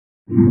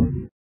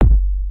In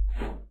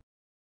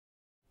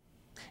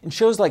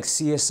shows like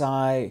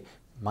CSI,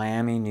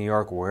 Miami, New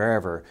York,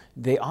 wherever,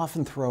 they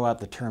often throw out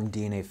the term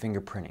DNA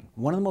fingerprinting.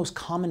 One of the most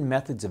common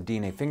methods of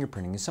DNA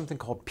fingerprinting is something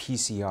called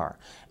PCR.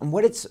 And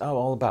what it's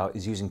all about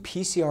is using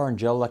PCR and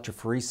gel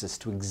electrophoresis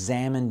to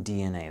examine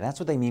DNA.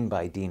 That's what they mean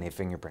by DNA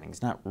fingerprinting.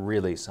 It's not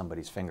really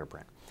somebody's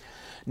fingerprint.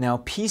 Now,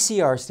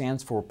 PCR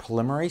stands for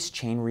polymerase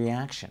chain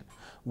reaction,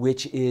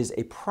 which is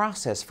a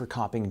process for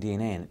copying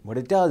DNA. And what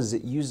it does is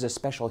it uses a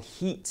special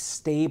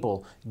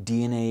heat-stable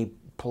DNA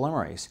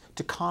polymerase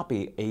to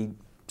copy a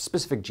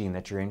specific gene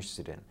that you're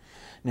interested in.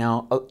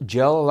 Now,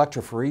 gel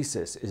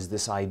electrophoresis is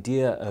this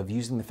idea of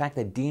using the fact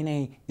that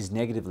DNA is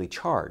negatively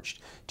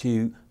charged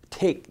to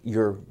take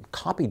your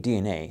copied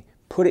DNA,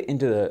 put it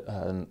into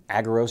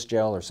agarose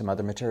gel or some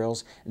other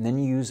materials, and then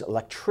you use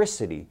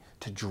electricity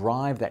to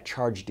drive that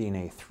charged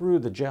DNA through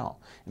the gel.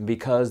 And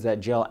because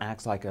that gel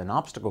acts like an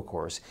obstacle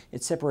course,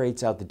 it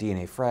separates out the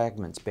DNA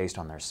fragments based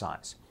on their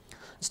size.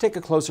 Let's take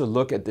a closer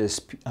look at this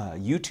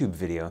YouTube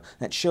video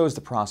that shows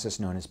the process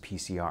known as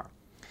PCR.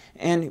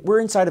 And we're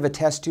inside of a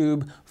test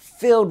tube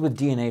filled with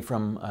DNA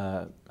from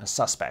a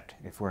suspect,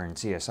 if we're in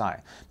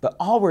CSI. But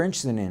all we're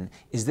interested in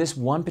is this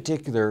one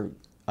particular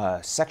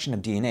section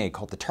of DNA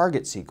called the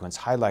target sequence,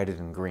 highlighted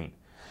in green.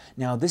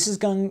 Now, this is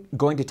going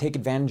to take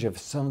advantage of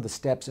some of the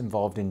steps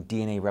involved in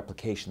DNA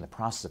replication, the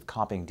process of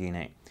copying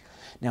DNA.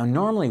 Now,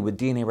 normally with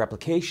DNA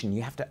replication,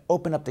 you have to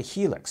open up the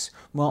helix.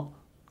 Well,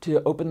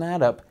 to open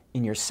that up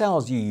in your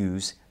cells, you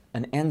use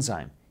an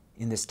enzyme.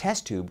 In this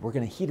test tube, we're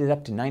going to heat it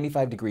up to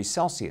 95 degrees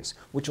Celsius,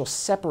 which will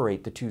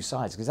separate the two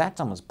sides, because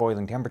that's almost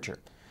boiling temperature.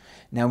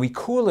 Now, we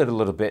cool it a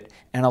little bit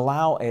and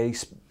allow a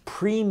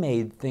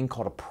pre-made thing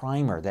called a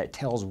primer that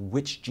tells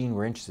which gene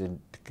we're interested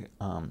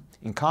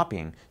in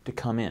copying to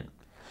come in.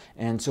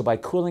 And so by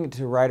cooling it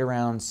to right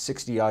around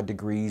 60-odd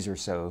degrees or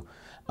so,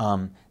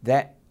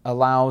 that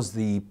allows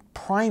the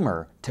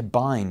primer to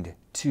bind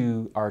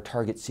to our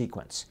target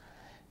sequence.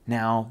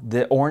 Now,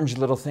 the orange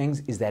little things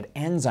is that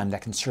enzyme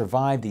that can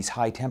survive these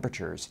high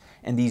temperatures,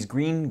 and these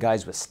green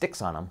guys with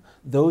sticks on them,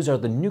 those are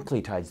the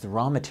nucleotides, the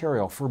raw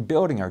material for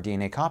building our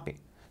DNA copy.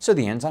 So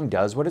the enzyme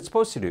does what it's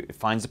supposed to do. It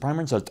finds the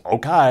primer and says,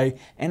 okay,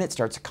 and it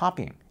starts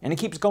copying, and it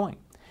keeps going.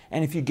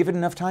 And if you give it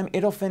enough time,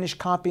 it'll finish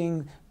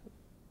copying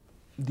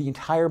the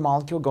entire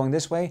molecule going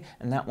this way,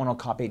 and that one will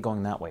copy it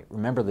going that way.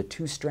 Remember, the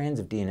two strands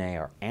of DNA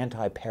are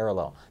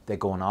anti-parallel. They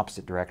go in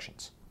opposite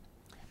directions.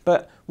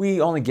 But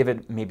we only give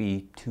it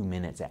maybe 2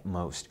 minutes at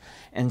most.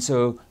 And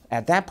so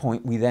at that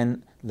point, we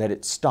then let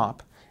it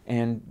stop,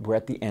 and we're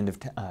at the end of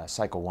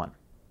cycle 1.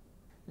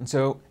 And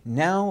so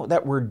now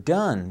that we're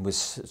done with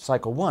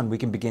cycle 1, we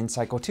can begin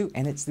cycle 2,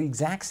 and it's the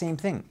exact same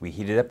thing. We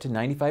heat it up to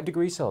 95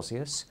 degrees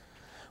Celsius,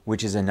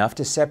 which is enough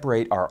to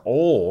separate our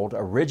old,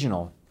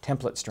 original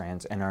template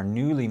strands and our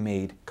newly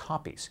made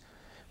copies.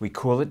 We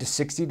cool it to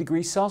 60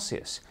 degrees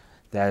Celsius.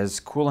 That is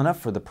cool enough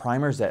for the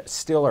primers that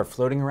still are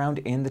floating around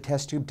in the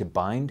test tube to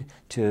bind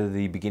to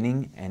the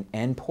beginning and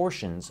end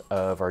portions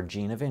of our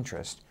gene of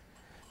interest.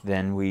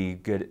 Then we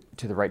get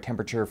to the right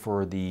temperature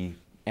for the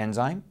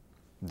enzyme,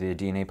 the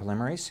DNA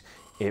polymerase.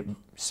 It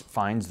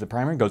finds the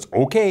primer, goes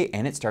okay,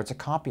 and it starts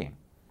copying.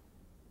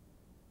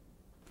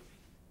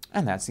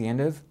 And that's the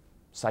end of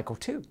cycle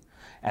 2.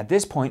 At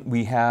this point,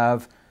 we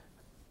have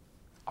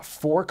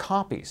 4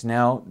 copies.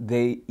 Now,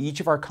 each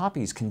of our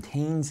copies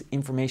contains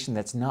information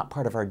that's not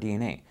part of our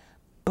DNA.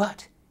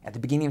 But at the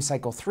beginning of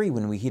cycle 3,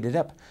 when we heat it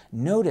up,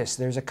 notice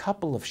there's a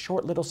couple of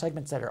short little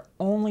segments that are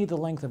only the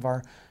length of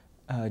our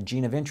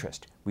gene of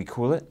interest. We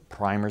cool it,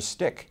 primers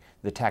stick.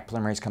 The Taq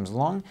polymerase comes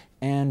along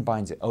and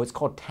binds it. Oh, it's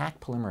called Taq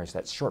polymerase.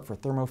 That's short for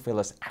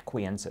Thermophilus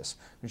aquiensis,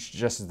 which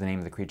just is the name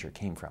of the creature it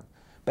came from.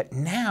 But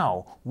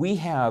now we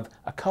have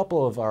a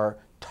couple of our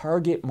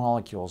target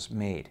molecules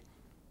made.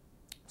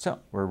 So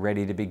we're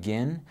ready to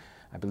begin.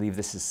 I believe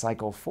this is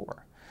cycle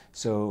 4.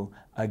 So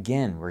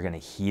again, we're going to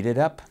heat it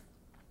up.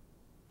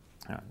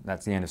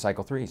 That's the end of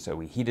cycle 3. So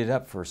we heat it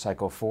up for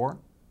cycle 4.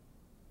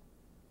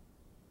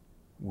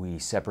 We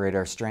separate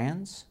our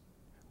strands.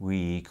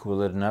 We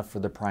cool it enough for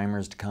the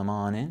primers to come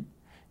on in.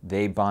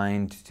 They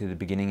bind to the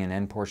beginning and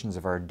end portions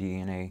of our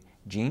DNA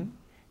gene.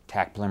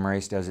 Taq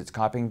polymerase does its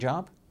copying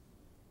job.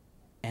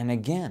 And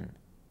again,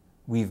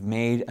 we've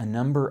made a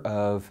number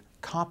of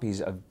copies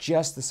of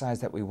just the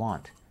size that we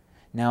want.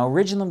 Now,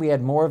 originally we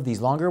had more of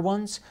these longer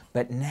ones,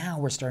 but now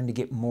we're starting to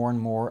get more and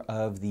more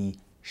of the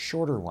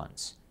shorter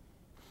ones.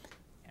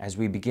 As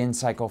we begin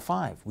cycle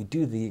 5, we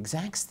do the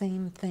exact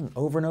same thing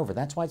over and over.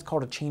 That's why it's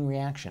called a chain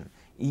reaction.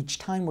 Each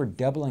time we're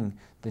doubling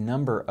the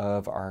number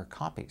of our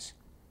copies.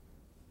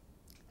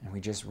 And we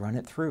just run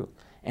it through.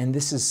 And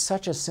this is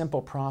such a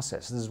simple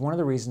process. This is one of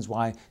the reasons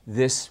why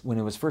this, when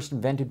it was first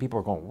invented, people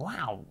were going,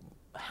 wow,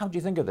 how'd you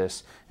think of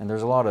this? And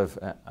there's a lot of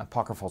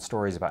apocryphal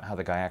stories about how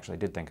the guy actually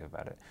did think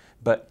about it.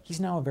 But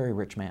he's now a very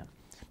rich man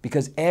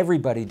because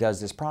everybody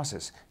does this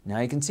process. Now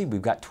you can see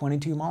we've got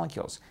 22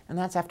 molecules, and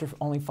that's after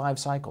only 5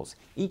 cycles.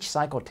 Each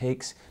cycle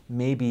takes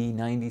maybe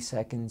 90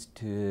 seconds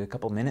to a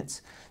couple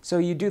minutes. So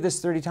you do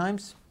this 30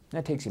 times,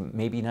 that takes you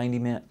maybe 90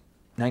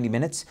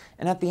 minutes,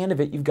 and at the end of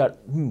it, you've got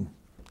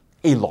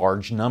a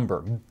large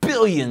number,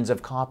 billions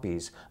of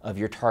copies of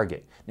your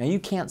target. Now you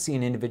can't see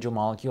an individual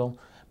molecule,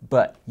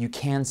 but you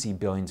can see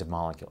billions of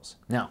molecules.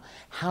 Now,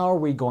 how are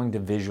we going to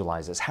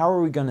visualize this? How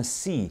are we going to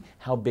see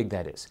how big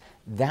that is?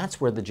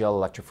 That's where the gel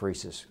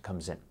electrophoresis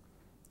comes in.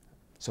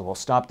 So we'll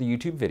stop the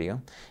YouTube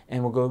video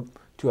and we'll go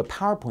to a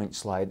PowerPoint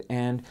slide,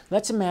 and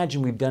let's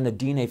imagine we've done a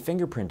DNA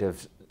fingerprint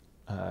of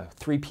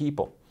 3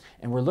 people,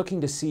 and we're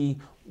looking to see,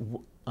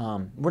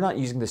 we're not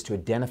using this to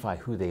identify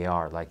who they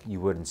are like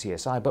you would in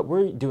CSI, but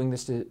we're doing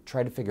this to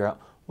try to figure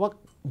out what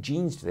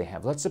genes do they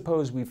have. Let's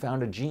suppose we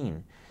found a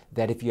gene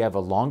that if you have a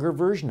longer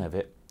version of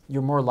it,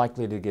 you're more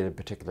likely to get a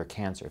particular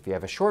cancer. If you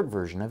have a short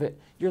version of it,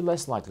 you're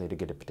less likely to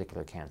get a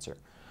particular cancer.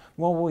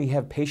 Well, we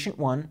have patient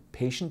 1,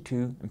 patient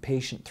 2, and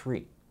patient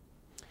 3.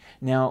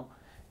 Now,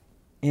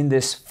 in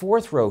this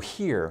 4th row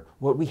here,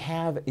 what we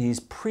have is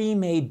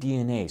pre-made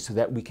DNA so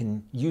that we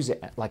can use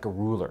it like a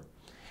ruler.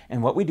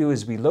 And what we do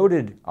is we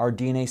loaded our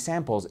DNA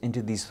samples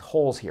into these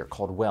holes here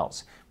called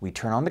wells. We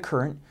turn on the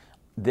current.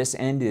 This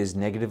end is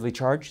negatively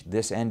charged.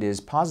 This end is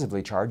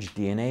positively charged.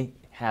 DNA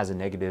has a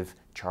negative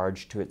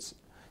charge to it,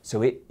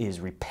 so it is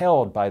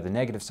repelled by the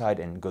negative side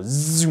and goes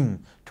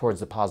zoom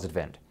towards the positive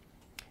end.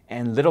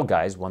 And little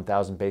guys,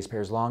 1,000 base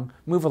pairs long,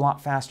 move a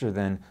lot faster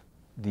than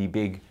the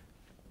big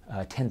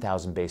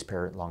 10,000 base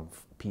pair long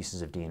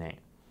pieces of DNA.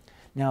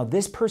 Now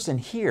this person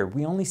here,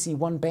 we only see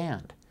 1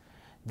 band.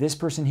 This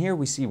person here,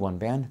 we see 1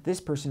 band. This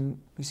person,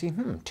 we see,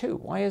 2.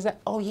 Why is that?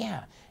 Oh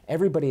yeah,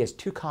 everybody has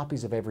 2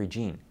 copies of every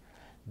gene.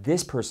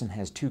 This person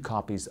has 2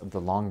 copies of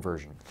the long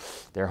version.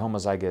 They're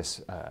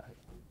homozygous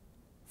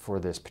for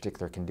this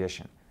particular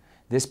condition.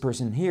 This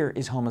person here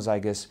is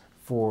homozygous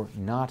for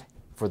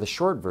the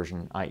short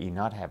version, i.e.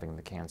 not having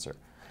the cancer.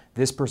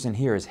 This person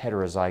here is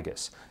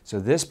heterozygous. So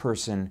this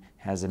person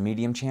has a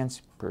medium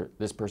chance,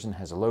 this person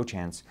has a low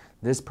chance,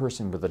 this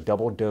person with a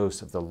double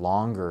dose of the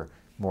longer,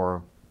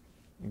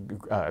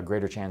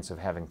 greater chance of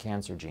having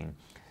cancer gene,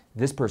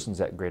 this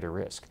person's at greater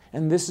risk.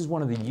 And this is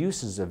one of the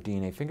uses of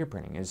DNA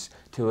fingerprinting, is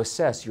to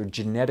assess your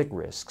genetic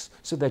risks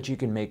so that you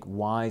can make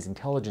wise,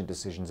 intelligent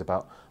decisions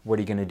about what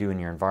are you going to do in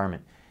your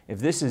environment. If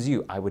this is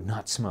you, I would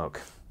not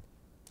smoke.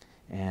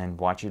 And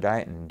watch your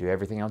diet and do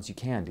everything else you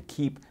can to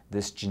keep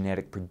this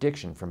genetic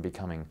prediction from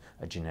becoming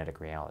a genetic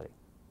reality.